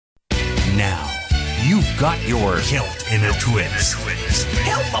now, you've got your kilt in a twist.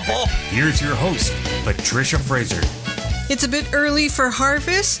 Helpable. Here's your host, Patricia Fraser. It's a bit early for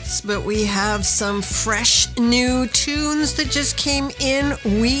harvests, but we have some fresh new tunes that just came in.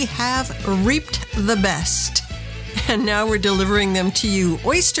 We have reaped the best. And now we're delivering them to you.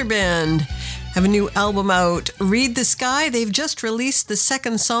 Oyster Band have a new album out, Read the Sky. They've just released the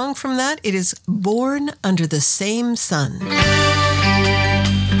second song from that. It is Born Under the Same Sun.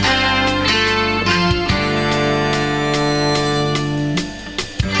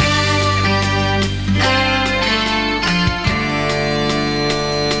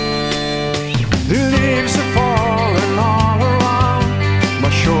 The leaves are falling all around, my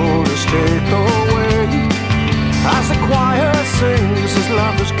shoulders take the weight, as the choir sings as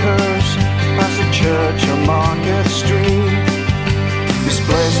lovers curse, as the church on Market Street. This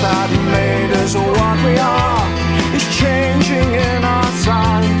place that made us what we are is changing in our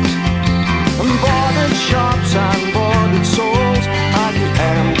sight, and boarded shops and boarded souls are the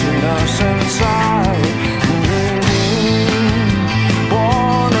emptiness inside.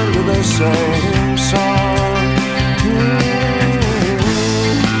 Born under the same sun.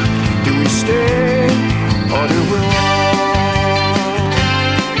 Do we stay or do we run?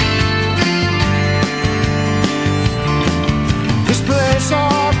 This place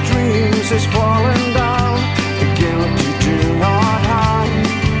of dreams is falling down, the guilty do not hide,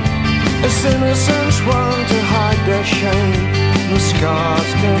 as innocents run to hide their shame, the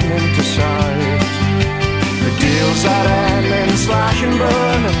scars turn into sight. The deals that end in slash and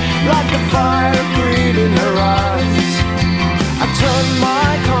burn, like the fire of greed in her eyes. I turn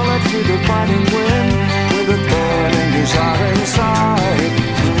my collar to the biting wind, with a burning desire inside.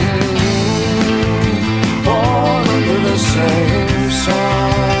 Born under the same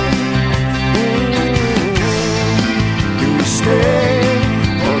sun. Do we stay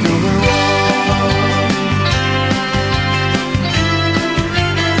or do we run?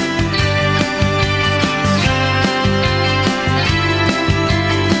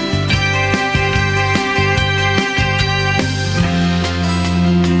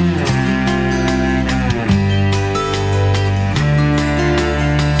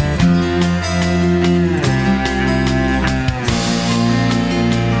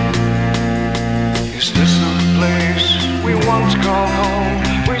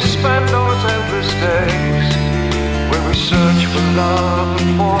 Spend those endless days where we search for love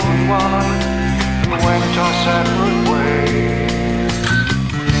and formed one and went our separate ways.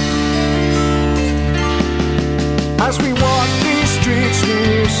 As we walk these streets we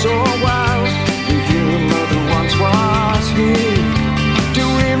knew so well, the humor that once was here. Do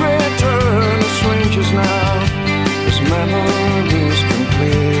we return as strangers now, as memories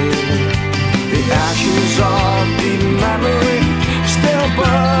complete? The ashes of deep memory still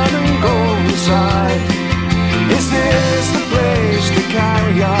burn and go inside. Is this the place to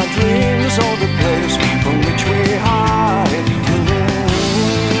carry our dreams, or the place from which we hide?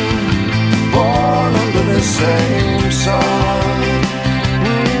 Born under the same sun.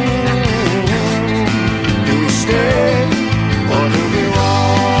 Do we stay or do we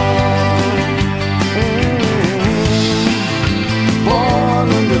run? Born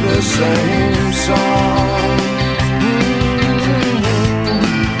under the same sun.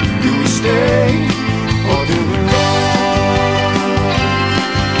 Stay or do we run?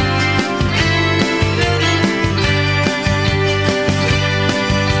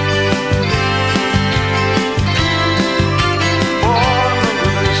 Born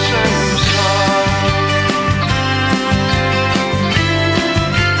under the same sun.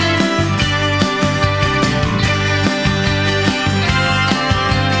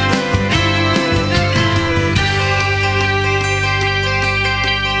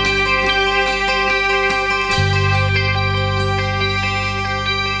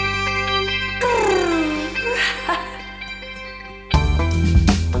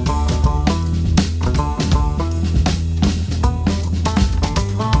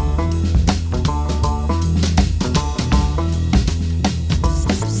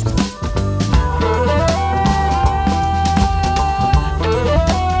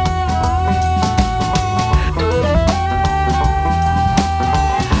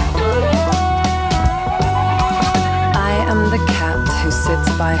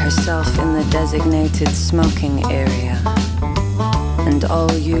 In the designated smoking area, and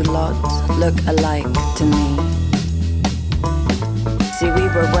all you lot look alike to me. See, we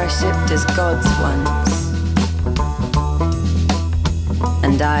were worshipped as gods once,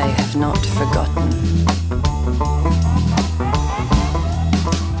 and I have not forgotten.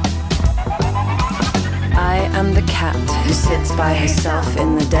 I am am the cat who sits by herself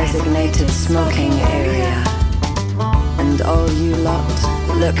in the designated smoking area. And all you lot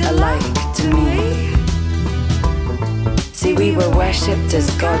look alike to me. See, we were worshipped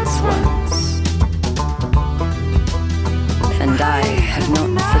as gods once, and I have not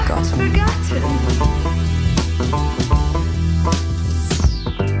forgotten.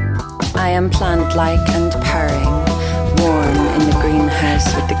 I am plant-like and purring, warm in the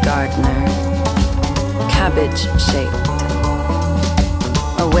greenhouse with the gardener, cabbage-shaped,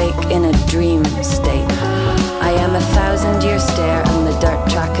 awake in a dream state. I am 1,000-year stare on the dirt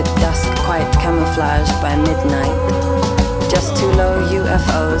track at dusk, quite camouflaged by midnight. Just two low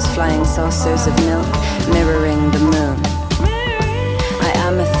UFOs flying saucers of milk, mirroring the moon. I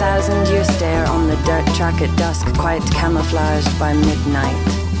am 1,000-year stare on the dirt track at dusk, quite camouflaged by midnight.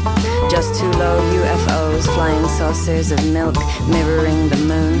 Just two low UFOs flying saucers of milk, mirroring the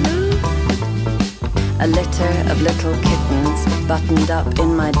moon. A litter of little kittens buttoned up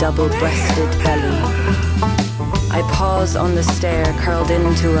in my double-breasted belly. I pause on the stair, curled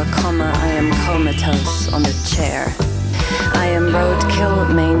into a comma. I am comatose on the chair. I am roadkill,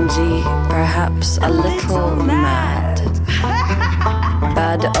 mangy, perhaps a little mad.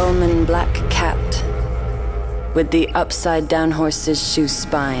 Bad omen black cat with the upside-down horse's shoe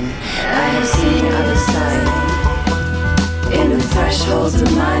spine. I have seen the other side in the thresholds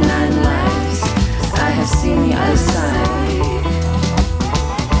of my 9 lives. I have seen the other side.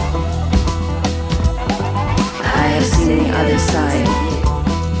 I have seen the other side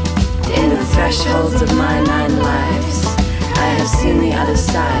in the thresholds of my 9 lives. I have seen the other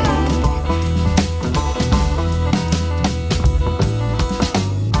side.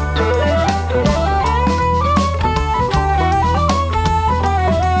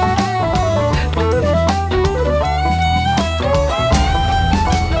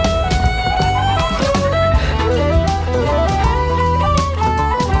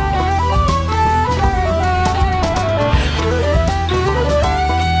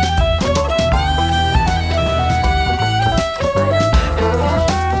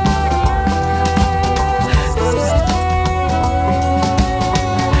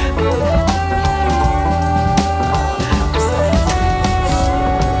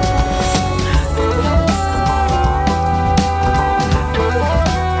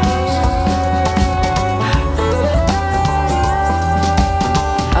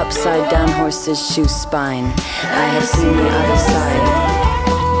 Horse's shoe spine. I have seen the other side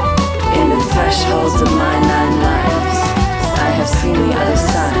in the thresholds of my 9 lives. I have seen the other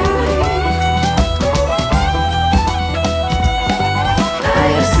side. I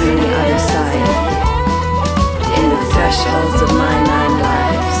have seen the other side in the thresholds of my 9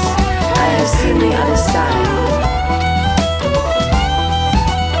 lives. I have seen the other side.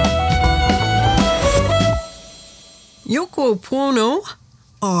 Yoko Ono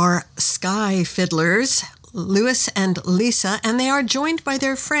are Sky Fiddlers, Louis and Lisa, and they are joined by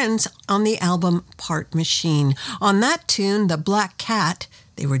their friends on the album Part Machine. On that tune, The Black Cat,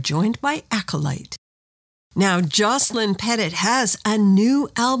 they were joined by Acolyte. Now, Jocelyn Pettit has a new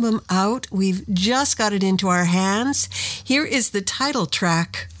album out. We've just got it into our hands. Here is the title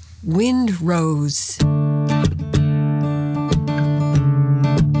track, Wind Rose.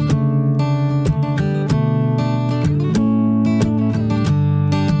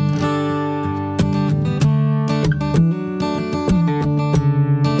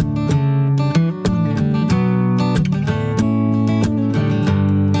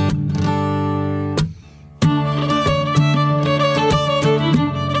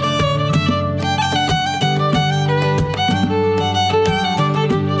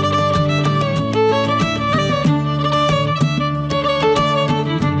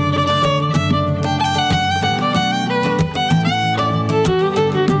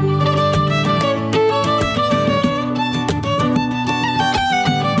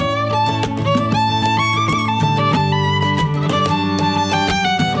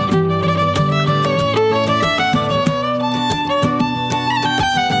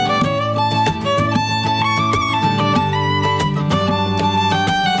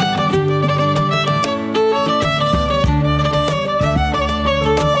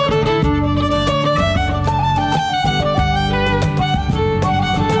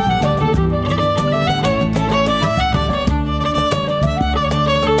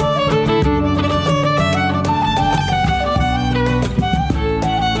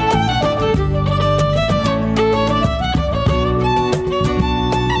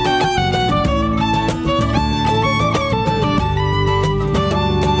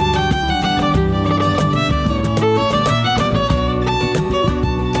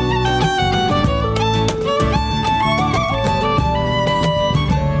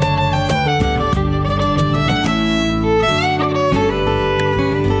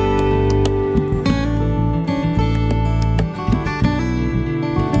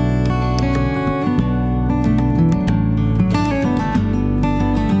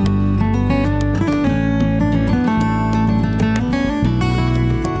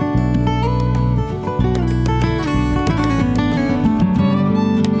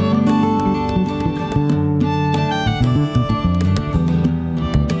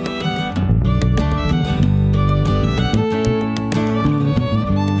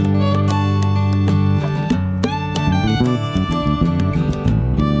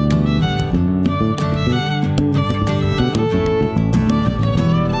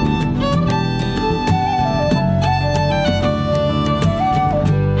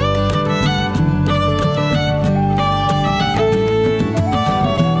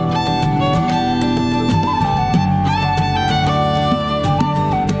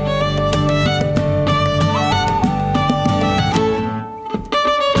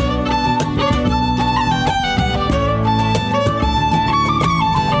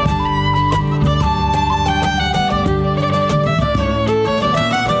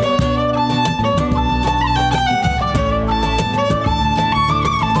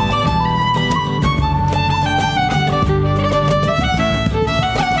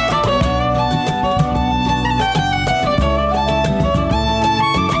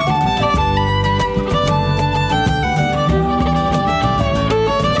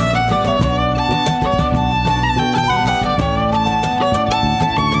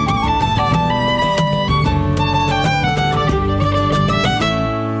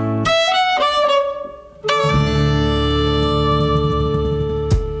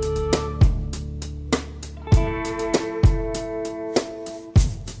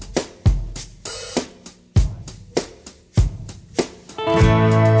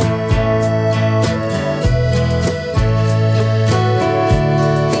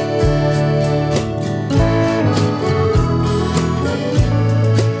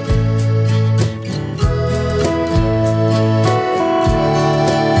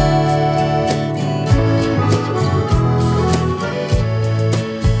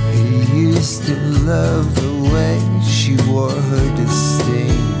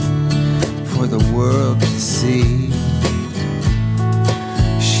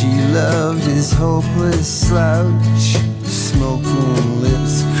 loved his hopeless slouch, smoking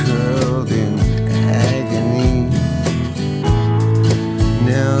lips curled in agony.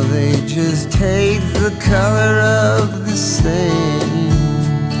 Now they just hate the color of the stain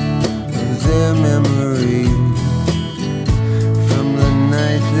of their memory from the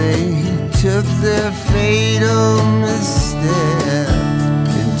night they took their fatal misstep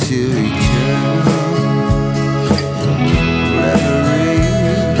into eternal reverie.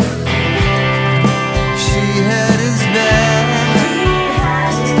 She had his back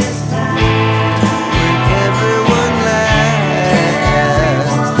when everyone laughed.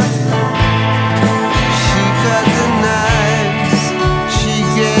 She cut the knives, she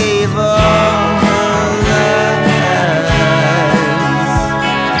gave all her life.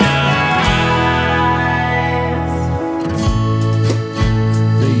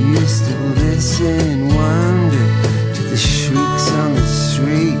 They used to listen and wonder to the shrieks on the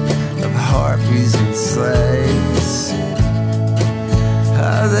street of harpies and slaves.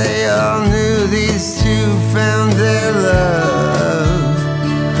 How they all knew these two found their love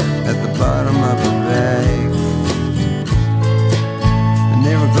at the bottom of a bag, and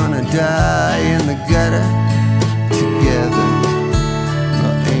they were gonna die in the gutter together.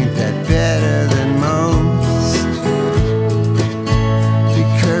 Well, ain't that better than most?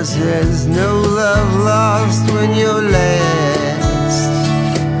 Because there's no love lost when you're last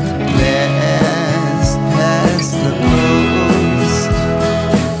past the post.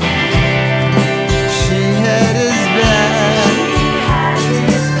 She had his back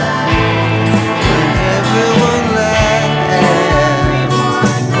when everyone laughed.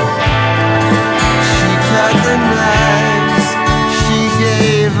 She cut the knives, she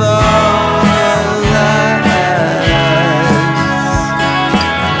gave all her life.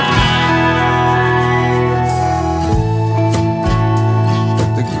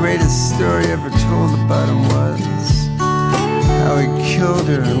 But the greatest story ever told about him was how he killed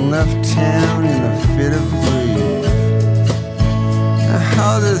her and left town in a fit of grief. And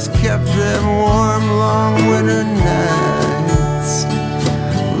how this kept them warm long winter nights.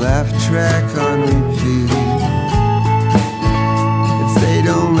 Laugh track on repeat. If they'd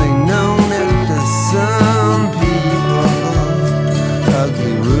only known it, to some people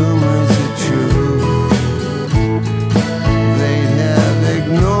ugly rumors are true. They'd have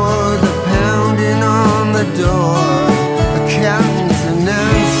ignored the pounding on the door, accountants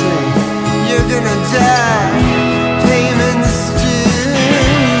announcing you're gonna die, payments due.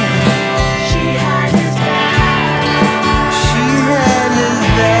 She had his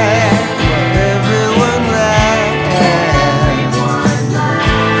back while everyone laughed.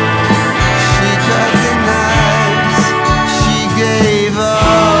 She cut the knives, she gave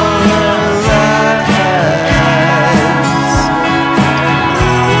all her lives.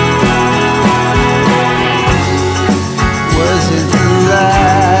 Was it the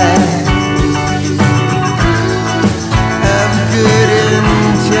light of good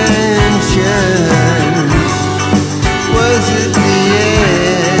intentions? Was it the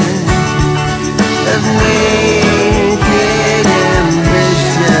end of naked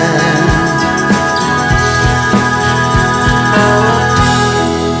ambition?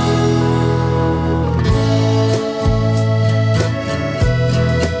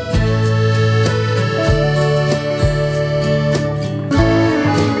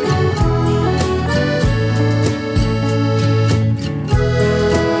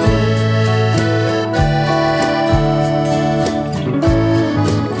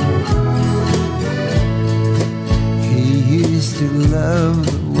 He used to love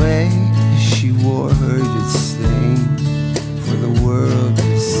the way she wore her disdain for the world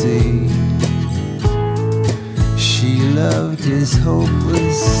to see. She loved his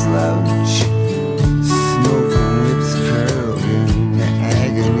hopeless slouch, smoking lips curled in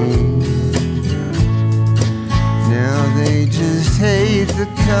agony. Now they just hate the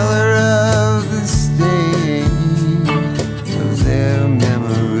color of the stain of their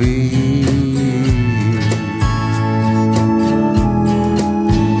memory.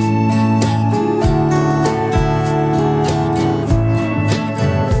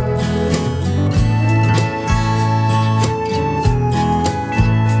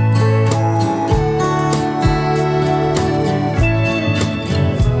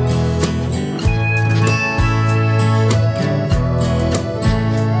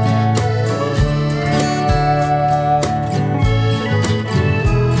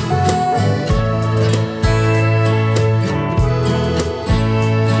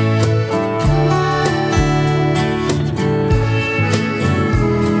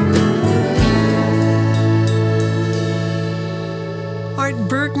 Art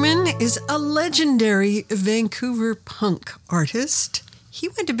Bergman is a legendary Vancouver punk artist. He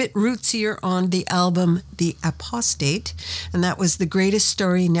went a bit rootsier on the album The Apostate, and that was the greatest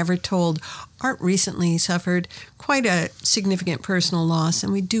story never told. Art recently suffered quite a significant personal loss,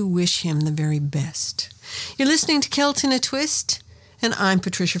 and we do wish him the very best. You're listening to Celt in a Twist, and I'm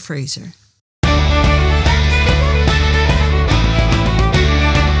Patricia Fraser.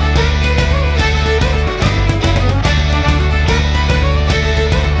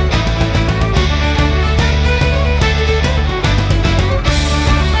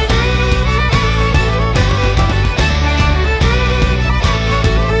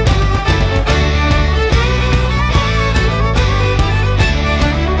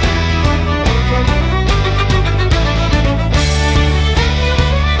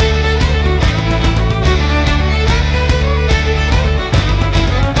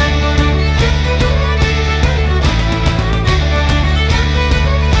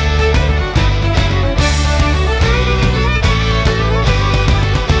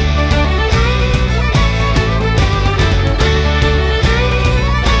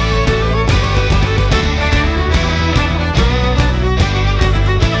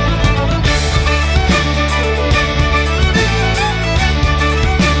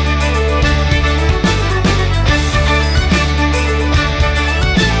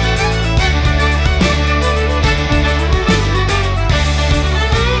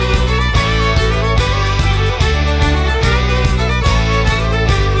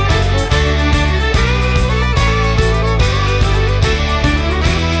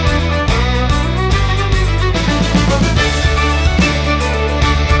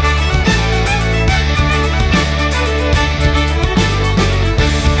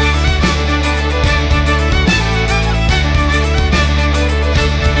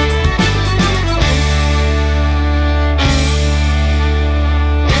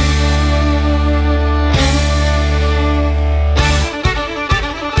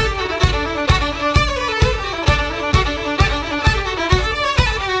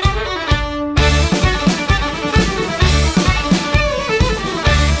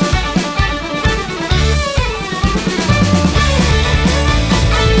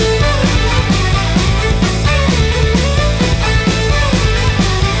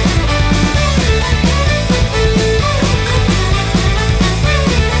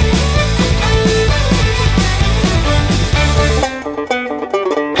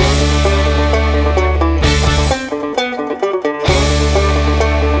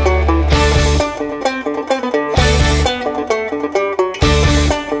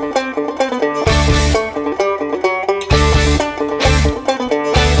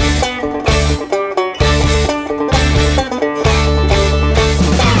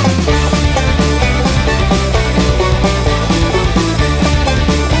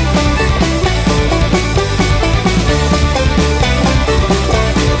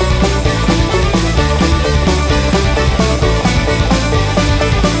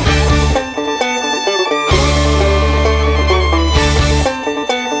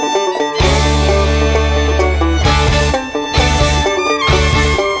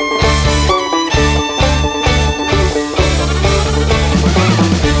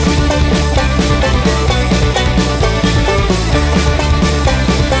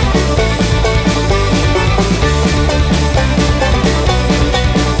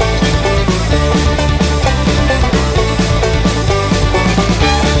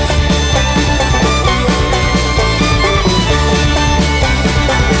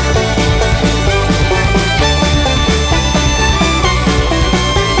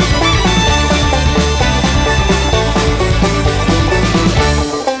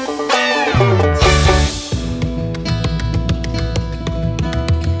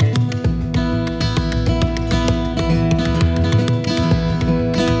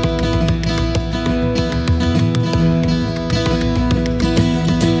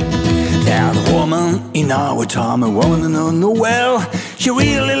 in our time, a woman on the well. She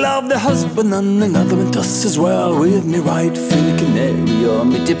really loved the husband and another one does as well. With me right, Finny Canary, on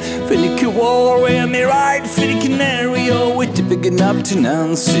me dip, Finny war. With me right, Finny Canary, with the biggin' up to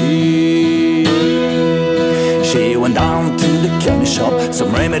Nancy. She went down to the candy shop,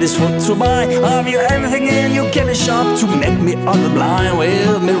 some remedies for to buy. Have you anything in your candy shop to make me on the blind?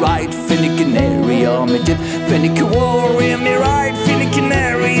 With me right, Finny Canary, on me dip, Finny war. With me right, Finny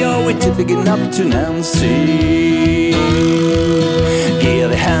Canary, with the biggin' up to Nancy. Give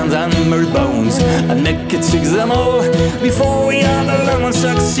the hands and her bones and make it six them all. Before we have the lemon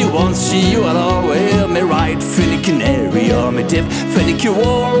sucks, you won't see you at all. With me right, Finny Canary, on me dip, Finny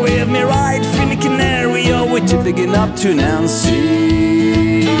war. With me right, Finny Canary, with you biggin' up to Nancy.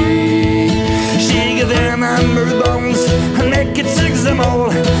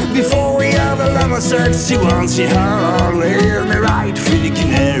 a sexy one, see her with me right, Philly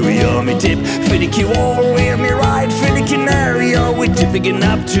Canary on me tip, Philly War with me right, Philly Canary, oh, we tipping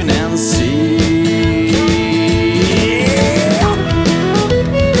up to Nancy.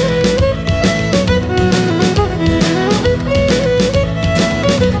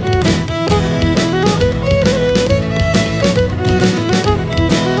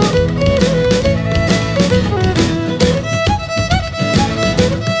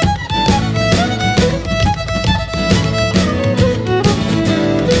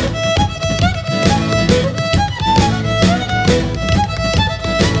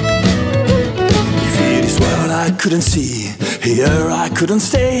 Couldn't see, here I couldn't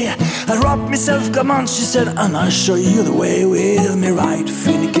stay. I robbed myself, come on, she said, and I'll show you the way with me right.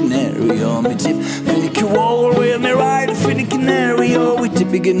 Philly Canary on me tip, Philly Wall with me right, Philly Canary, oh, we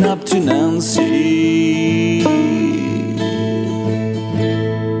tipping up to Nancy.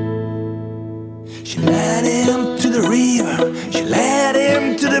 She led him to the river, she led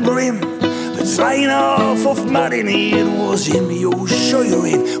him to the brim. The sign off of Martini, it was him, oh, show you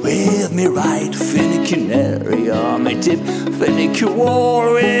in with me right, Philly Canary on my tip, Philly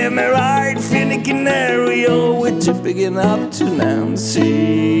War with me right, Philly Canary, oh, we're tipping up to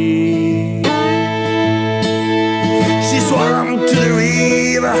Nancy. She swam to the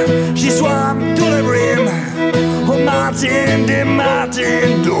river, she swam to the brim. Oh, Martin, dear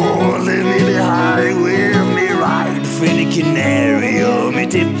Martin, don't leave me behind with me right, Philly Canary on my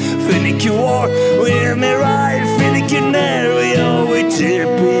tip, Philly War with me right, Philly Canary, oh, we're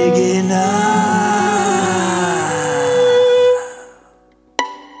tipping up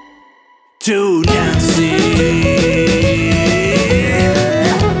to Nancy.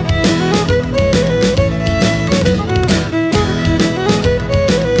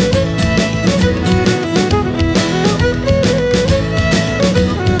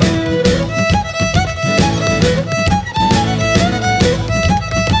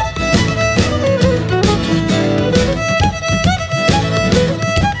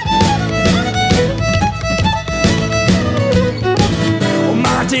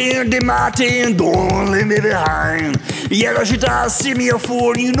 Martin, don't leave me behind. Yeah, she does see me a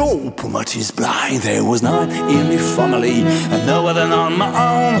fool, you know, poor Martin's blind. There was none in my family, and no other on my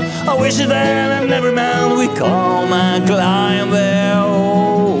own. I wish that I never man we call my climb there.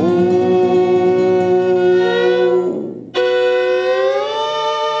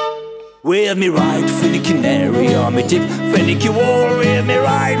 With me right, Philly Canary on me tip, Philly War with me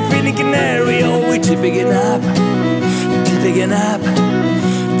right, Philly Canary, oh, we tipping up, tipping up.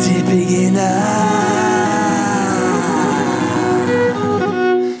 Tipping up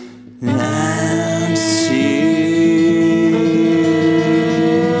Nancy.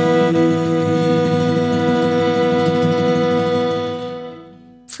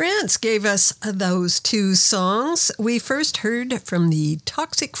 France gave us those two songs. We first heard from the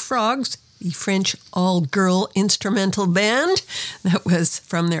Toxic Frogs, the French all-girl instrumental band. That was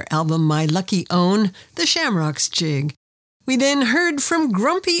from their album My Lucky Own, The Shamrock's Jig. We then heard from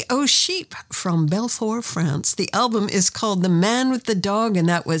Grumpy O'Sheep from Belfort, France. The album is called The Man with the Dog, and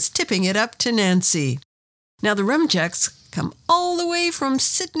that was Tipping It Up to Nancy. Now the Rumjacks come all the way from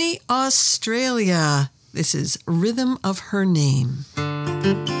Sydney, Australia. This is Rhythm of Her Name.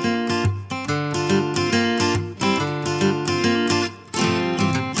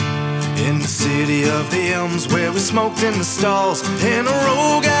 In the city of the elms where we smoked in the stalls, and a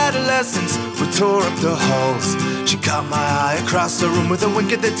rogue adolescence we tore up the halls. She caught my eye across the room with a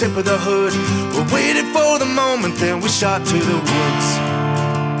wink at the tip of the hood. We waited for the moment, then we shot to the woods.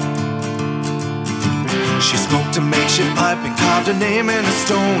 She smoked a makeshift pipe and carved her name in a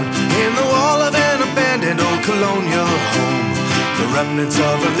stone in the wall of an abandoned old colonial home. The remnants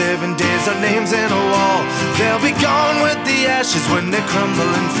of her living days are names in a wall. They'll be gone with the ashes when they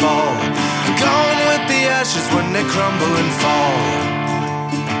crumble and fall. Gone with the ashes when they crumble and fall.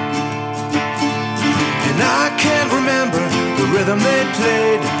 And I can't remember the rhythm they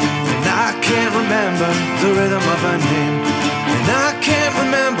played, and I can't remember the rhythm of her name. And I can't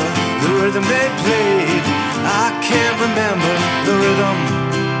remember the rhythm they played, I can't remember the rhythm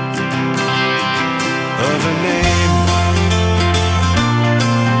of her name.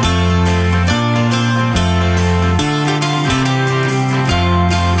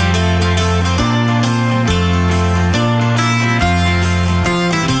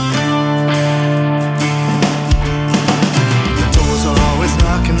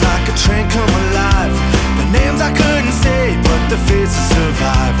 Train come alive. The names I couldn't say, but the faces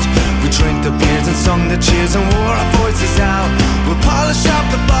survived. We drank the beers and sung the cheers and wore our voices out. We'll polish our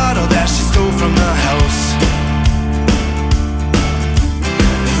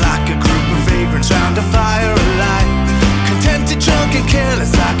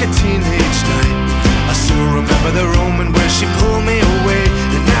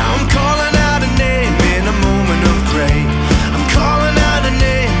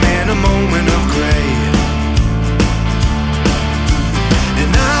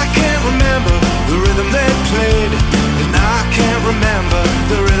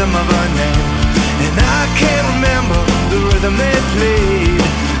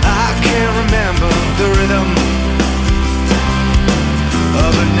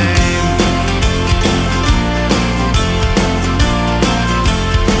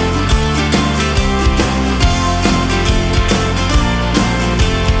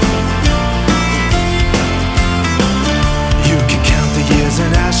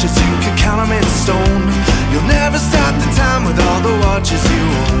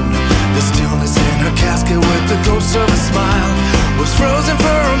the stillness in her casket with the ghost of a smile was frozen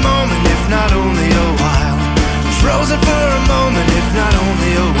for a moment, if not only a while. Frozen for a moment, if not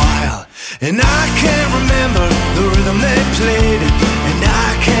only a while. And I can't remember the rhythm they played, and I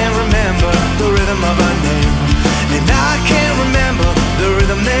can't remember the rhythm of her name. And I can't remember the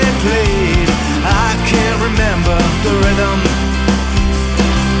rhythm they played. I can't remember the rhythm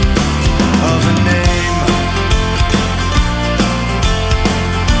of her name.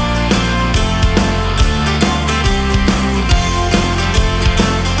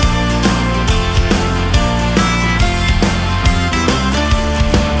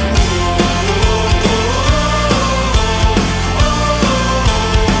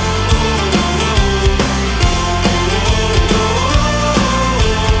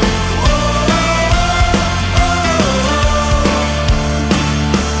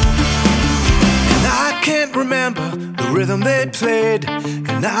 Rhythm they played,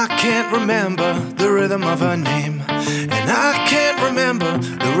 and I can't remember the rhythm of her name. And I can't remember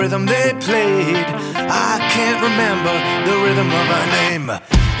the rhythm they played. I can't remember the rhythm of her name.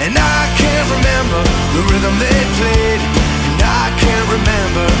 And I can't remember the rhythm they played, and I can't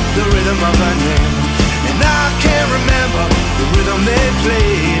remember the rhythm of her name. And I can't remember the rhythm they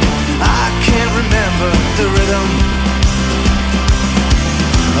played. I can't remember the rhythm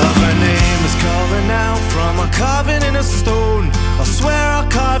of her name. Is calling out from a carving in a stone. I swear I'll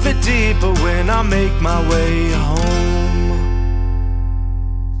carve it deeper when I make my way home.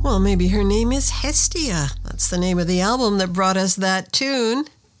 Well, maybe her name is Hestia. That's the name of the album that brought us that tune.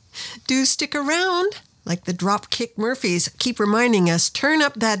 Do stick around. Like the Dropkick Murphys keep reminding us, turn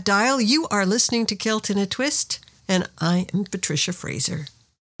up that dial. You are listening to Kilt in a Twist, and I am Patricia Fraser.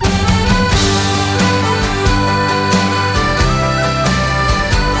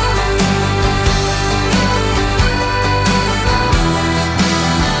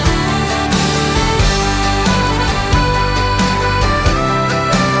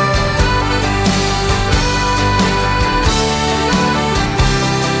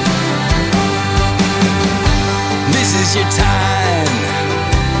 This is your time,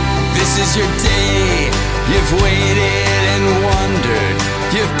 this is your day. You've waited and wondered,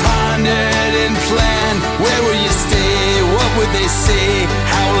 you've pondered and planned. Where will you stay? What would they say?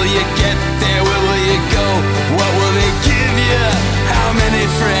 How will you get there? Where will you go? What will they give you? How many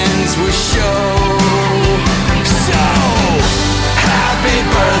friends will show? So, happy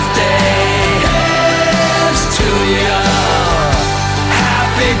birthday, here's to you.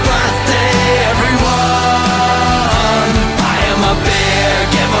 Happy birthday, everyone. A beer,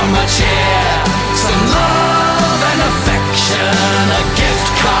 give them a cheer, some love and affection, a gift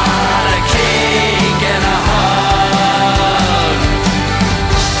card, a cake and a hug.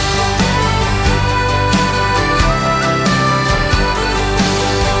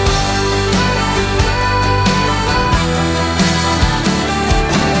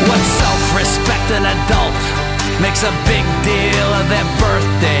 What self-respecting adult makes a big deal of their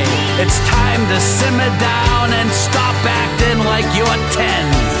birthday? It's time to simmer down and stop acting like you're 10.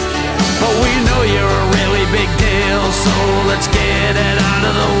 But we know you're a really big deal, so let's get it out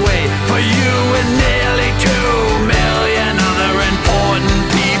of the way. For you and nearly 2 million other important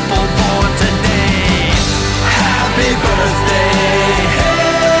people born today. Happy birthday,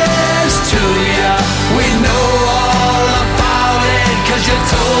 here's to ya. We know all about it, 'cause you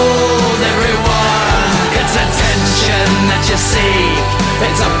told everyone. It's attention that you seek.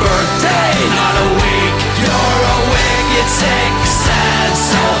 It's a birthday, not a week. You're a wicked, sick, sad,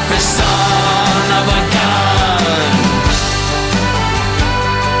 selfish son of a gun.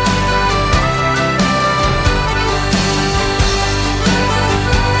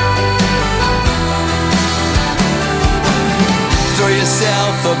 Throw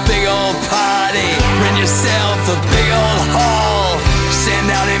yourself a big old party, rent yourself a big old hall. Send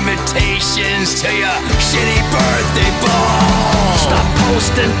out invitations to your shitty birthday ball. Stop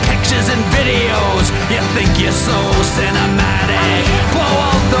posting pictures and videos. You think you're so cinematic. Blow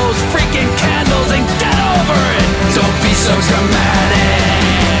out those freaking candles and get over it. Don't be so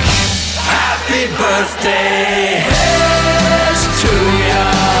dramatic. Happy birthday, here's to ya.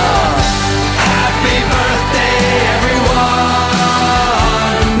 Happy birthday, everyone.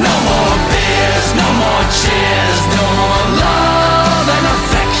 No more beers, no more cheers, no more love and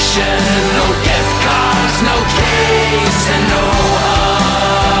affection. No gift cards, no cakes, and no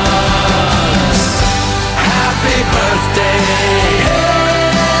hugs. Happy birthday,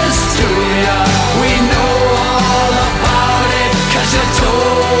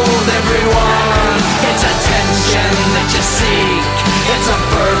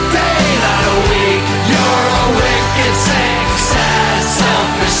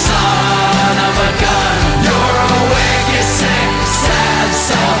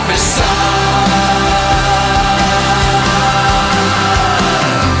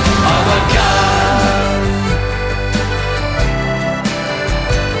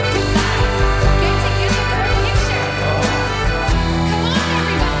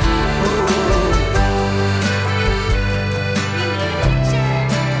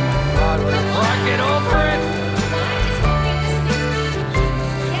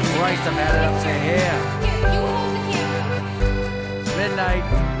 must have had it up to here. It's midnight.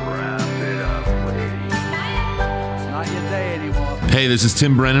 Wrap it up, lady. It's not your day anymore. Hey, this is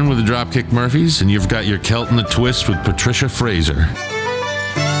Tim Brennan with the Dropkick Murphys, and you've got your Celt in the Twist with Patricia Fraser.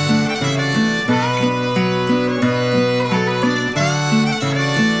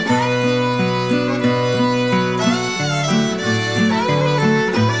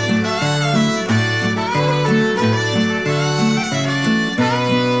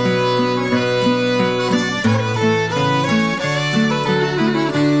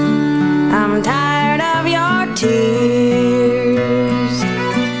 I'm tired of your tears.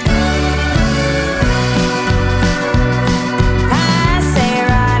 I say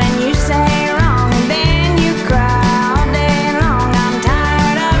right and you say wrong, and then you cry all day long. I'm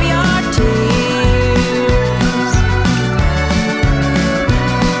tired of your tears.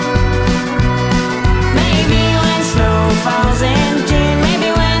 Maybe when snow falls in June,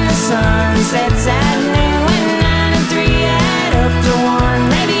 maybe when the sun sets at noon, when 9 and 3 add up to 1,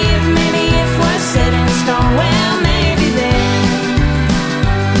 maybe if we're set in stone, well, maybe then,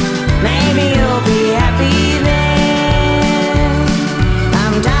 maybe you'll be happy then.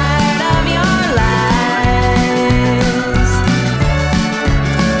 I'm tired of your lies.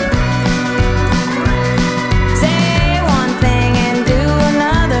 Say one thing and do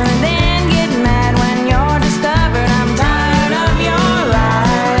another, then get mad when you're discovered. I'm tired of your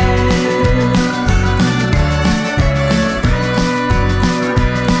lies.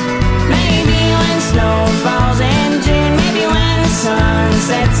 Maybe when snow falls in June, maybe when the sun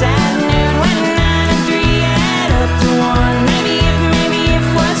sets at noon, when 9 and 3 add up to 1, maybe if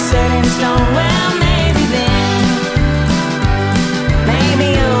we're set in stone, well, maybe then, maybe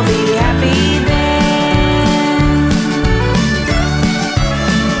you'll be happy then.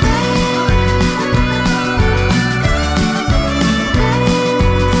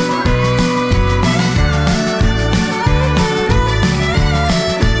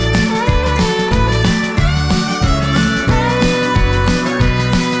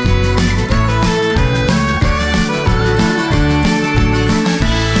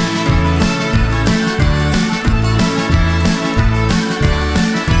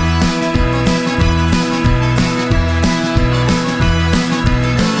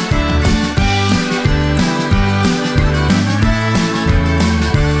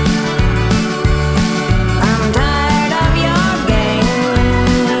 I'm tired of your game.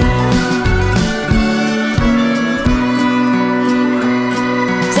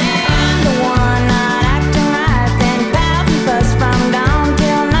 Say I'm the one not acting right, then pout and fuss from dawn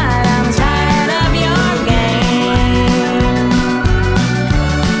till night. I'm tired of your game.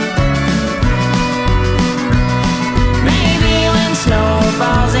 Maybe when snow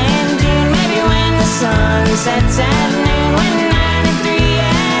falls in June, maybe when the sun sets at noon, when 9 and 3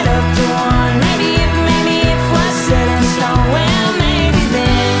 add up to 1, maybe if we're set in stone, well, maybe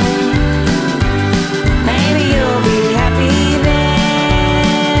then, maybe you'll be happy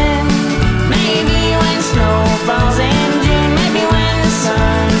then. Maybe when snow falls in June, maybe when the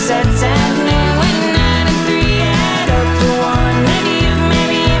sun sets at noon, when 9 and 3 add up to 1, maybe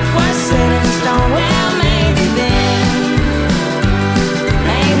if we're set in stone, well, maybe then,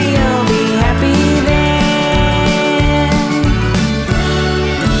 maybe you'll be happy then.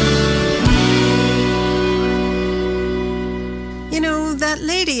 You know, that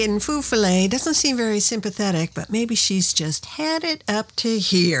lady in Foo Filet doesn't seem very sympathetic, but maybe she's just had it up to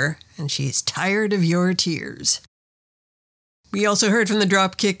here, and she's tired of your tears. We also heard from the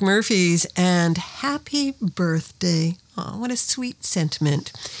Dropkick Murphys, and happy birthday. Oh, what a sweet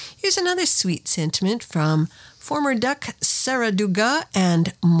sentiment. Here's another sweet sentiment from former Duck Sarah Duga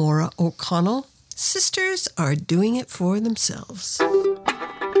and Maura O'Connell. Sisters are doing it for themselves.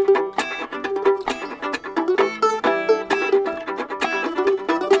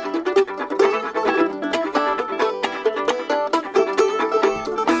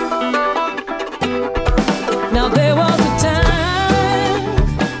 Now there was a time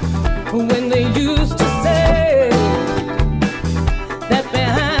when they used to say that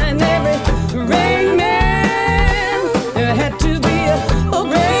behind every great man there had to be a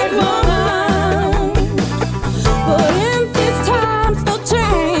great woman. But in these times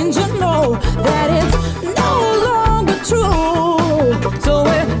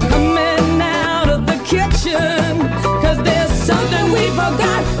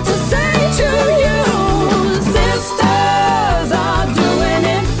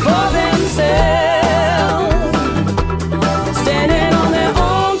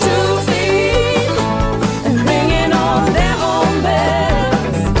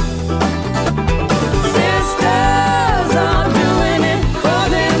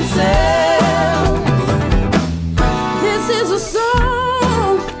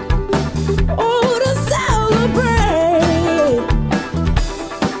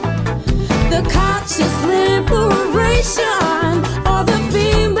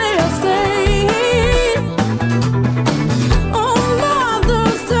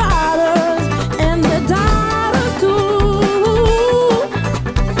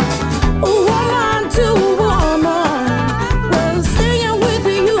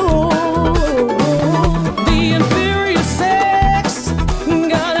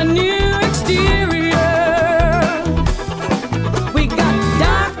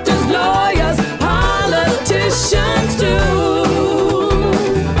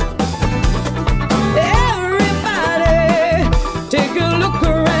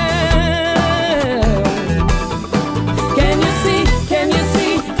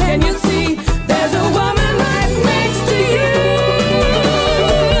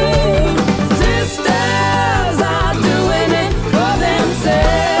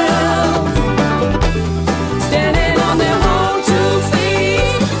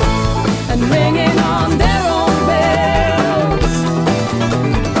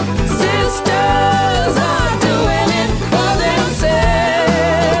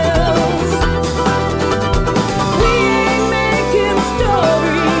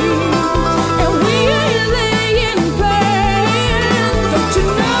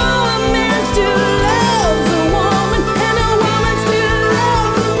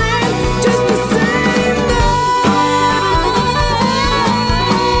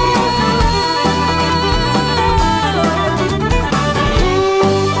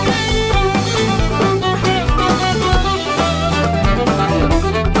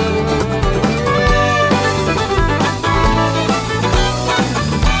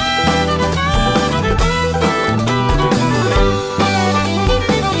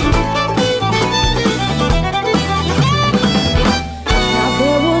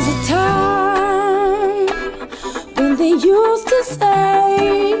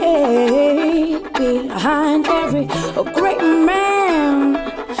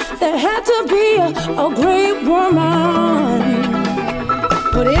got to be a great woman.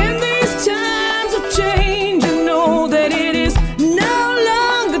 But in these times of change, you know that it is no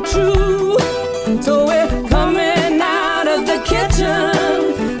longer true. So we're coming out of the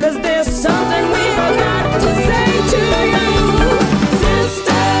kitchen, 'cause there's something we've got to say to you.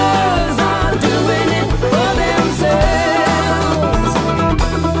 Sisters are doing it for themselves,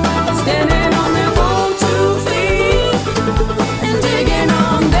 standing on their own 2 feet and digging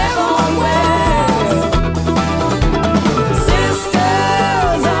on their own wells.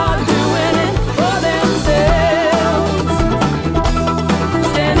 Sisters are doing it for themselves,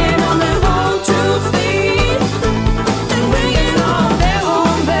 standing on their own 2 feet and ringing on their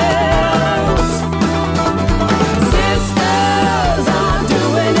own bells. Sisters are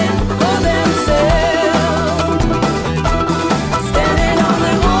doing it for themselves, standing on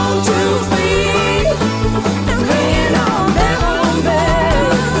their own 2 feet and ringing on their own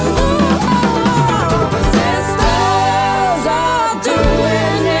bells. Sisters are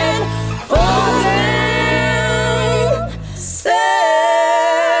doing it for themselves.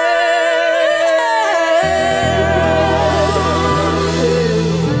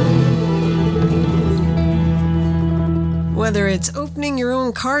 Whether it's opening your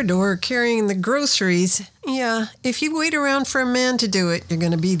own car door or carrying the groceries, yeah, if you wait around for a man to do it, you're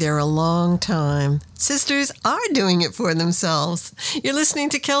going to be there a long time. Sisters are doing it for themselves. You're listening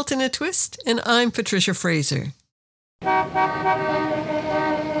to Celt in a Twist, and I'm Patricia Fraser.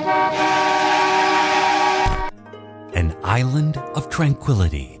 An island of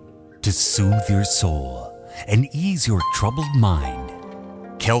tranquility to soothe your soul and ease your troubled mind.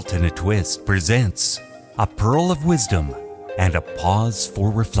 Celt in a Twist presents a pearl of wisdom and a pause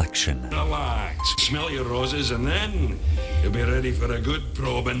for reflection. Relax, smell your roses, and then you'll be ready for a good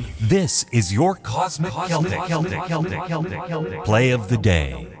probing. This is your Cosmic Celtic Play of the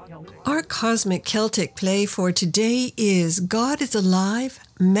Day. Our Cosmic Celtic play for today is God is Alive,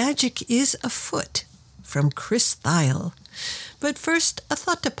 Magic is Afoot from Chris Thile. But first, a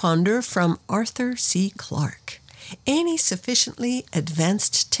thought to ponder from Arthur C. Clarke. Any sufficiently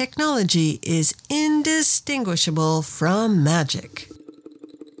advanced technology is indistinguishable from magic.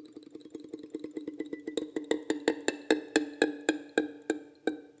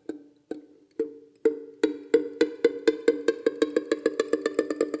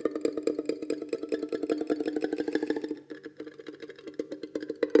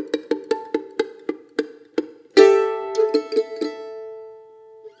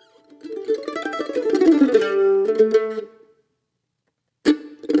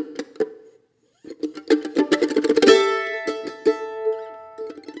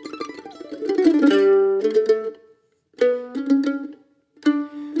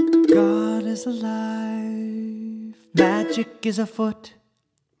 God is alive, magic is afoot.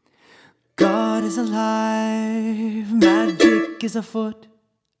 God is alive, magic is afoot.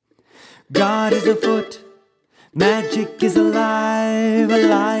 God is afoot, magic is alive,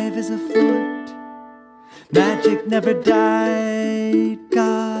 alive is afoot. Magic never died,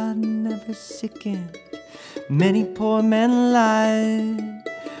 God never sickened. Many poor men lied,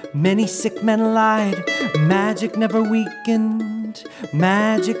 many sick men lied. Magic never weakened,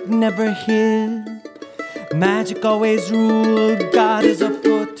 magic never hid. Magic always ruled, God is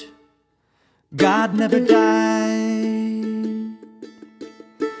afoot. God never died.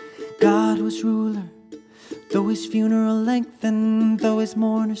 God was ruler, though his funeral lengthened, though his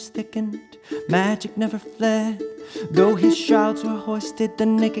mourners thickened. Magic never fled, though his shrouds were hoisted, the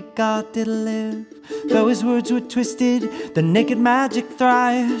naked God did live. Though his words were twisted, the naked magic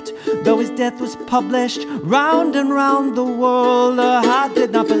thrived. Though his death was published round and round the world, the heart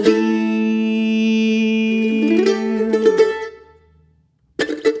did not believe.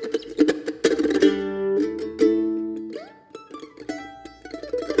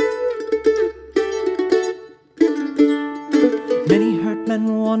 Many hurt men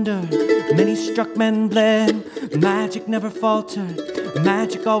wondered, many struck men bled. Magic never faltered,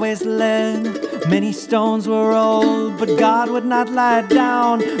 magic always led. Many stones were rolled, but God would not lie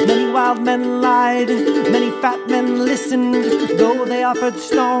down. Many wild men lied, many fat men listened. Though they offered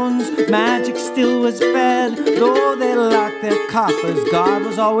stones, magic still was fed. Though they lacked their coffers, God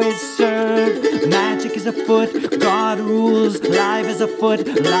was always served. Magic is afoot, God rules. Life is afoot,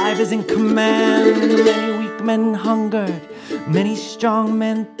 life is in command. Many weak men hungered, many strong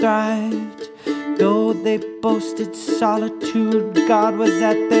men thrived. Though they boasted solitude, God was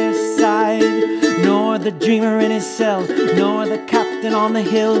at their side. Nor the dreamer in his cell, nor the captain on the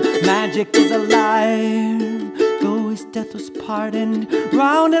hill. Magic is alive, though his death was pardoned.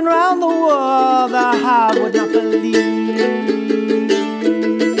 Round and round the world, the heart would not believe.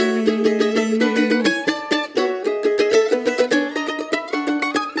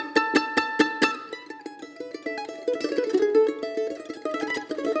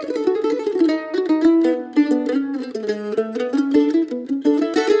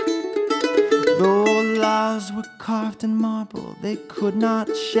 carved in marble, they could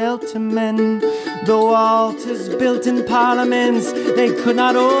not shelter men. Though altars built in parliaments, they could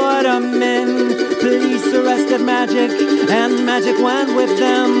not order men. Police arrested magic, and magic went with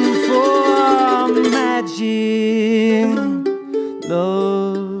them. For magic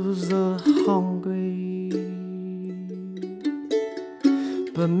loves the hungry.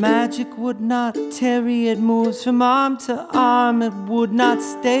 But magic would not tarry, it moves from arm to arm, it would not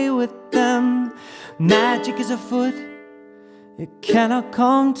stay with them. Magic is afoot, it cannot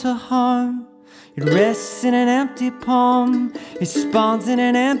come to harm. It rests in an empty palm, it spawns in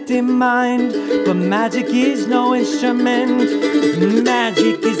an empty mind. But magic is no instrument,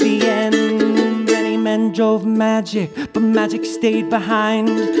 magic is the end. Many men drove magic, but magic stayed behind.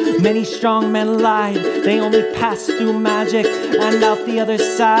 Many strong men lied, they only passed through magic and out the other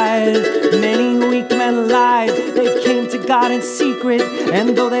side. Many weak men lied, they came to God in secret,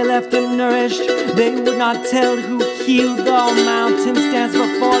 and though they left him nourished, they would not tell who healed all mountains stands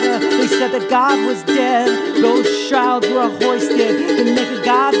before them. They said that God was dead, those shrouds were hoisted, the naked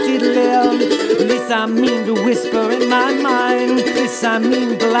God did live. This I mean to whisper in my mind, this I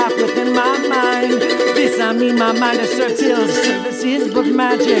mean to laugh within my mind, this I mean my mind asserts till service is but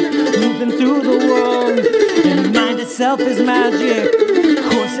magic, moving through the world, and mind itself is magic,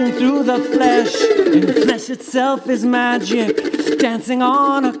 coursing through the flesh, and the flesh itself is magic, dancing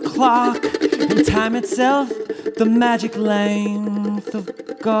on a clock, and time itself the magic length of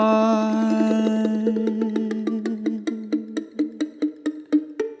God.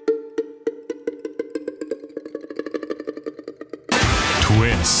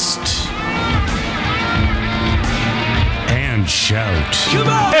 Twist and shout. Come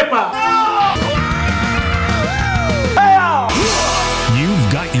on! You've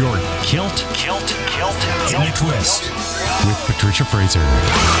got your kilt in a twist with Patricia Fraser.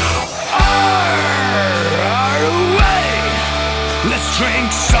 Away! Let's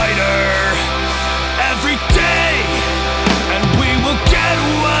drink cider every day, and we will get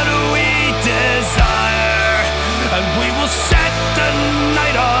what we desire, and we will set the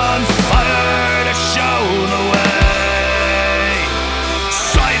night on fire to show the way.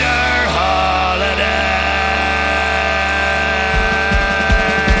 Cider holiday.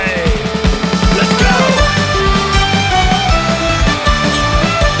 Let's go!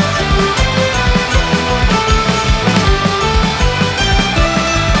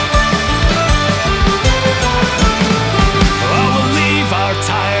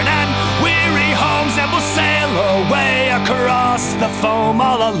 Across the foam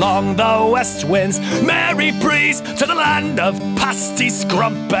all along the west wind's merry breeze to the land of pasties,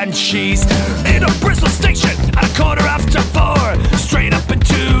 scrump and cheese. In a Bristol station at 4:15, straight up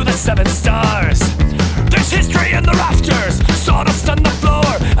into the 7 stars. There's history in the rafters, sawdust on the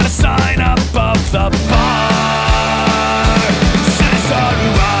floor, and a sign above the bar. Says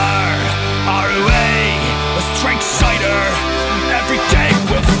R-U-A, let's drink cider every day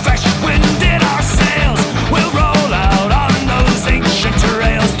with fresh wind in our sails. We'll roll out on those ancient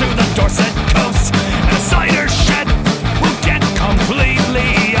trails through the Dorset coast, and a cider shed will get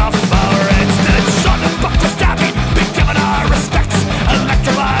completely off our heads. Then son of Buck was Stabby, be given our respects.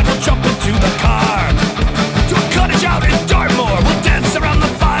 Electrolyte will jump into the car to a cottage out in Dartmoor. We'll dance around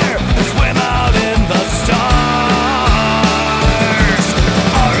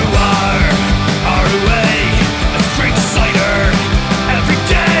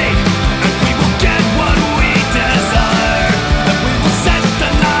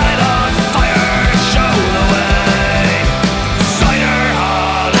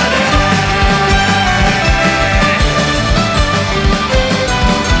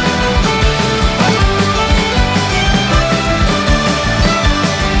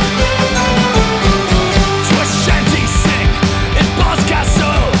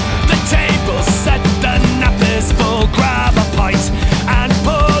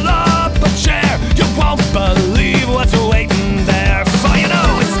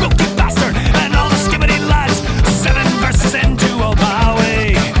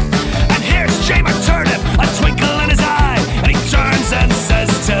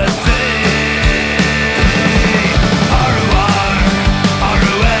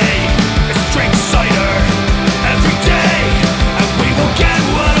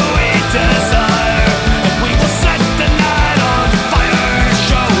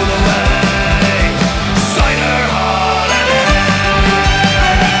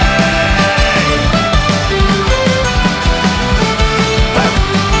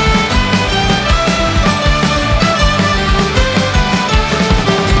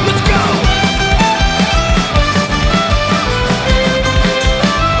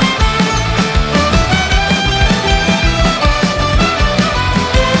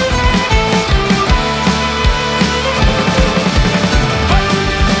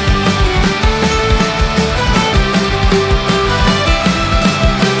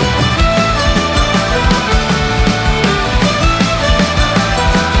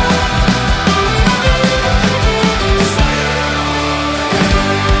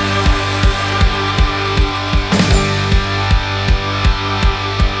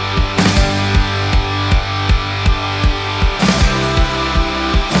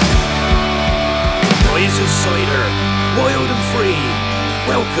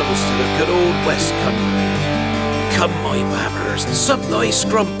to the good old West Country. Come, my babbers, and sup thy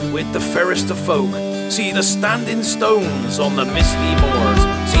scrump with the fairest of folk. See the standing stones on the misty moors.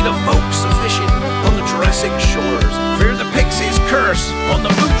 See the folks a fishing on the Jurassic shores. Fear the pixies curse on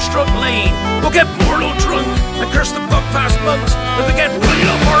the moonstruck lane. We'll get Morlow drunk and curse the buckfast monks as we get right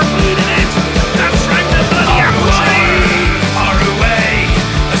up our moon in it. That's right, the bloody apple tree. Our way,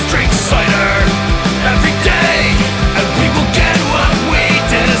 let's drink cider every day, and we will get what we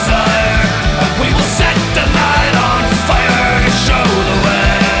desire. And we will set the night on fire to show the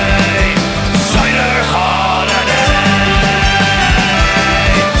way. Cider holiday.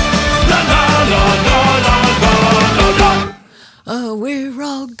 La la la la la la la. Oh, we're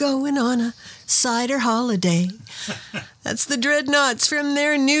all going on a cider holiday. That's the Dreadnoughts from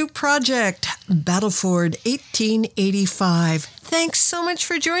their new project, Battleford 1885. Thanks so much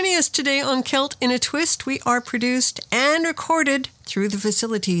for joining us today on Celt in a Twist. We are produced and recorded through the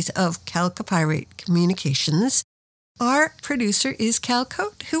facilities of Calcopyrate Communications. Our producer is Cal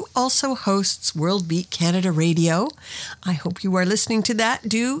Cote, who also hosts World Beat Canada Radio. I hope you are listening to that.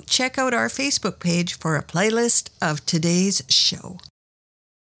 Do check out our Facebook page for a playlist of today's show.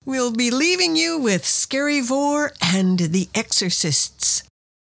 We'll be leaving you with Scary Vor and The Exorcists.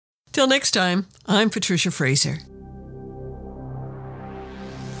 Till next time, I'm Patricia Fraser.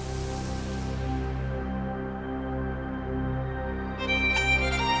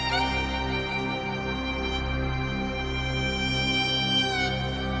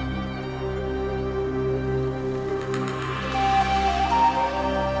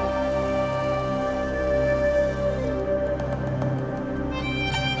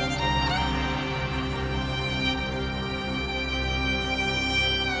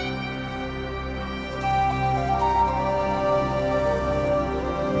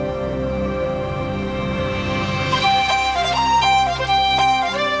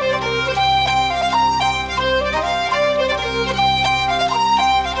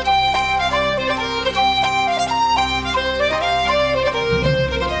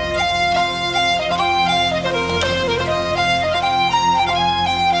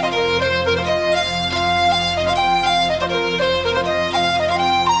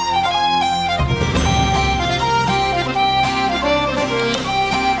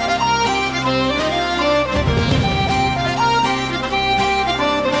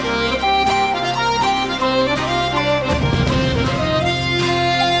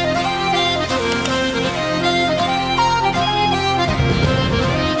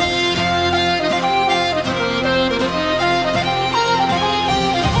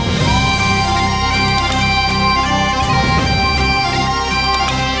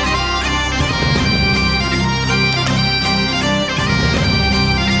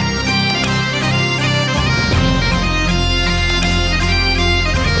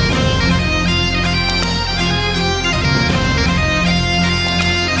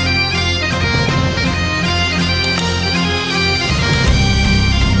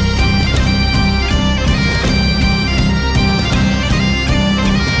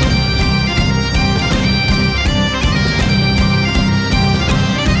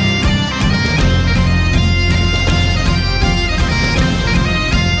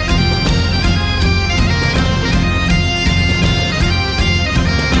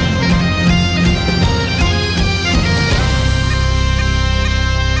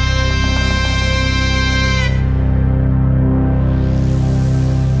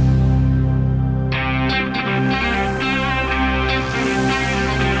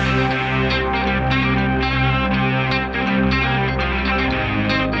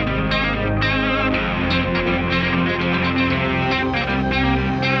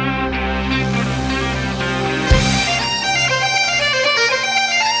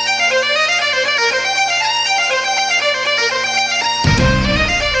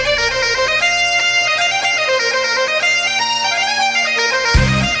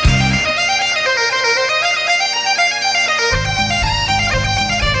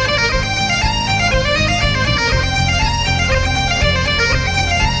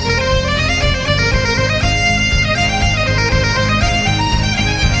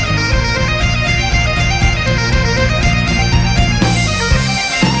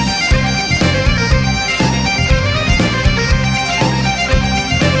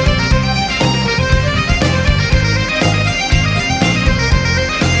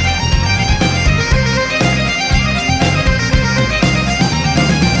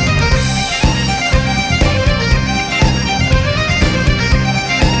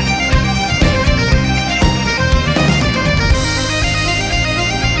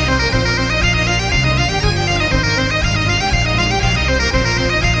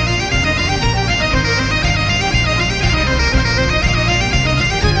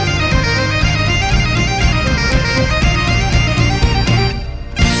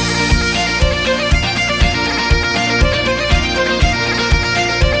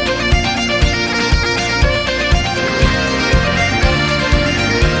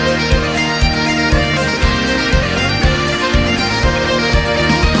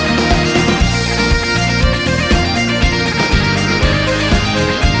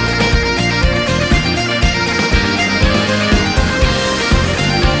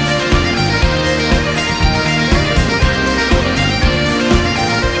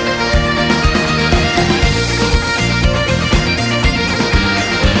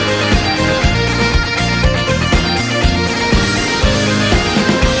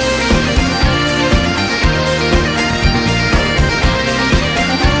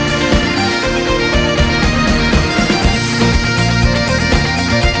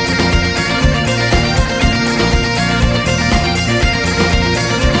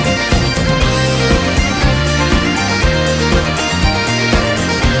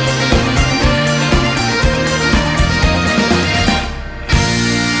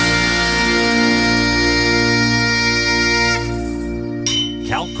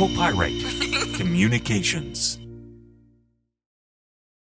 Copyright Communications.